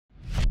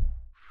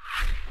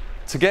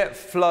To get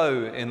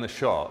flow in the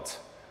shot,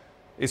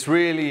 it's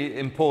really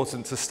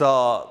important to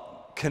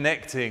start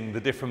connecting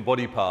the different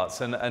body parts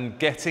and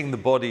getting the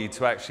body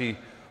to actually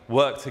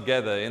work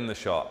together in the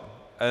shot.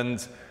 And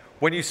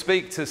when you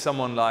speak to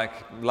someone like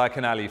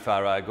an Ali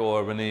Farag or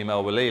a Raneem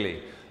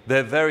El-Walili,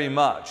 they're very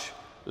much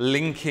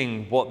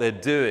linking what they're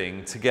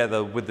doing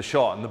together with the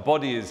shot, and the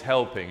body is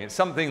helping. It's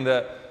something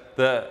that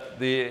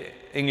the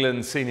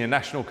England senior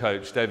national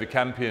coach, David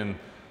Campion,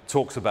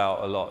 talks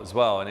about a lot as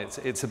well. And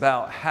it's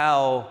about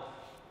how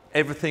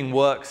everything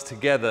works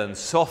together and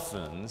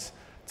softens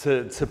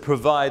to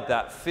provide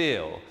that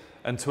feel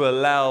and to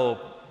allow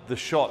the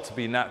shot to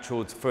be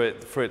natural, for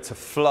it to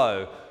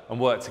flow and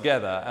work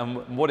together.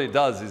 And what it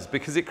does is,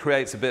 because it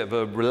creates a bit of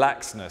a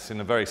relaxedness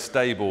in a very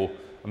stable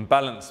and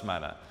balanced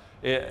manner,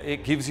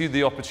 it gives you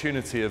the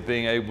opportunity of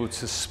being able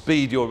to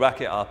speed your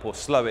racket up or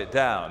slow it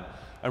down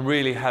and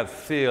really have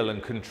feel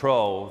and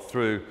control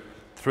through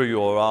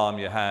your arm,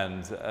 your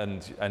hand,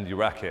 and your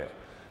racket.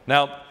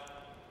 Now,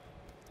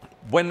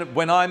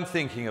 when I'm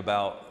thinking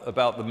about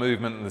the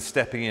movement and the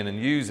stepping in and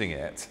using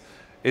it,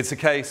 it's a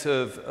case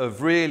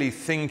of really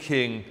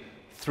thinking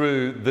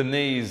through the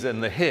knees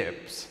and the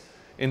hips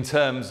in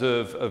terms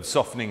of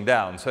softening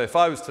down. So if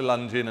I was to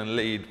lunge in and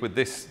lead with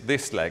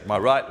this leg, my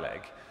right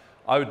leg,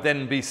 I would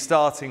then be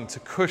starting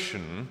to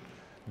cushion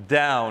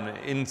down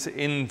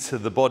into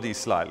the body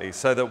slightly,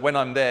 so that when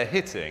I'm there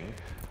hitting,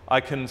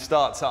 I can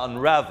start to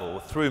unravel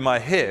through my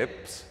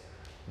hips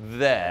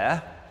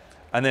there,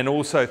 and then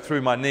also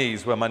through my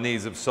knees, where my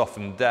knees have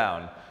softened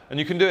down. And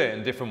you can do it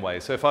in different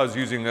ways. So if I was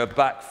using a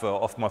back foot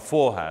off my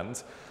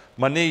forehand,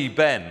 my knee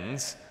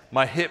bends,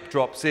 my hip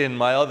drops in,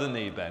 my other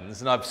knee bends,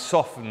 and I've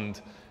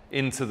softened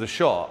into the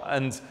shot.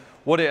 And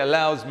what it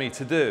allows me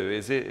to do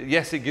is,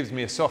 yes, it gives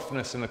me a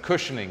softness and a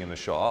cushioning in the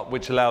shot,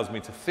 which allows me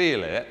to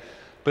feel it,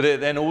 but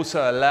it then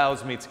also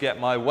allows me to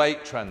get my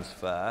weight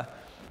transfer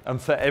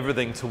and for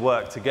everything to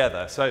work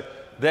together. So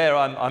there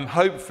I'm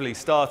hopefully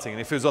starting,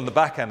 and if it was on the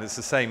backhand, it's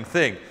the same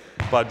thing.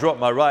 If I drop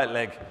my right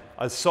leg,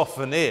 I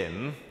soften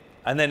in,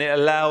 and then it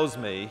allows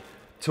me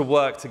to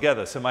work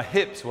together. So my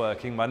hip's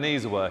working, my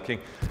knees are working,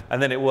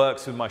 and then it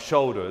works with my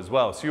shoulder as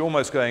well. So you're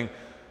almost going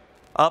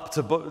up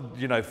to,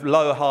 you know,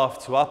 lower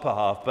half to upper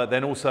half, but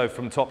then also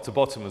from top to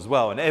bottom as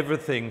well. And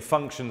everything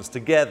functions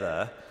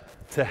together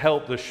to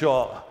help the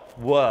shot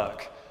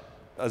work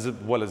as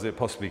well as it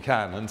possibly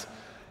can. And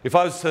if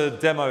I was to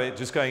demo it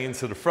just going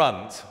into the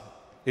front,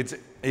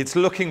 it's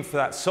looking for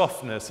that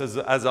softness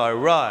as I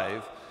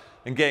arrive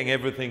and getting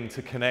everything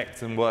to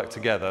connect and work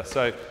together.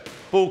 So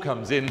ball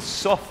comes in,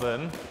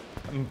 soften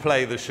and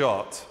play the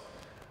shot,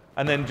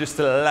 and then just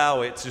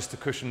allow it just to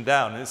cushion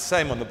down. And it's the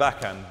same on the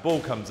backhand. Ball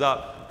comes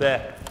up,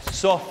 there,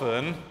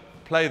 soften,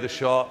 play the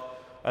shot,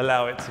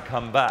 allow it to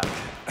come back.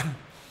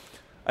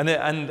 And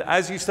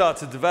as you start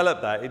to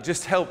develop that, it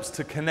just helps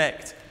to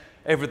connect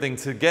everything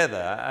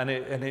together, and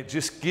it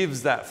just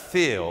gives that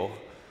feel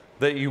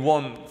that you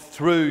want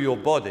through your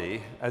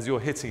body as you're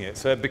hitting it.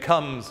 So it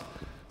becomes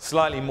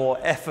slightly more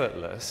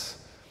effortless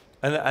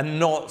and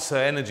not so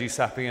energy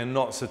sapping and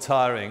not so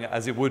tiring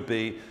as it would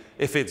be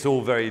if it's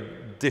all very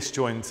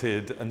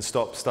disjointed and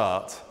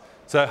stop-start.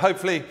 So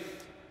hopefully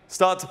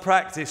start to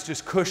practice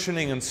just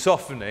cushioning and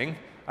softening.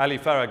 Ali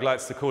Farag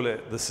likes to call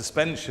it the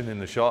suspension in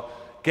the shot.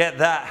 Get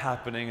that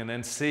happening and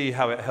then see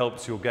how it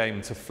helps your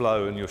game to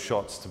flow and your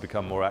shots to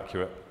become more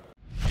accurate.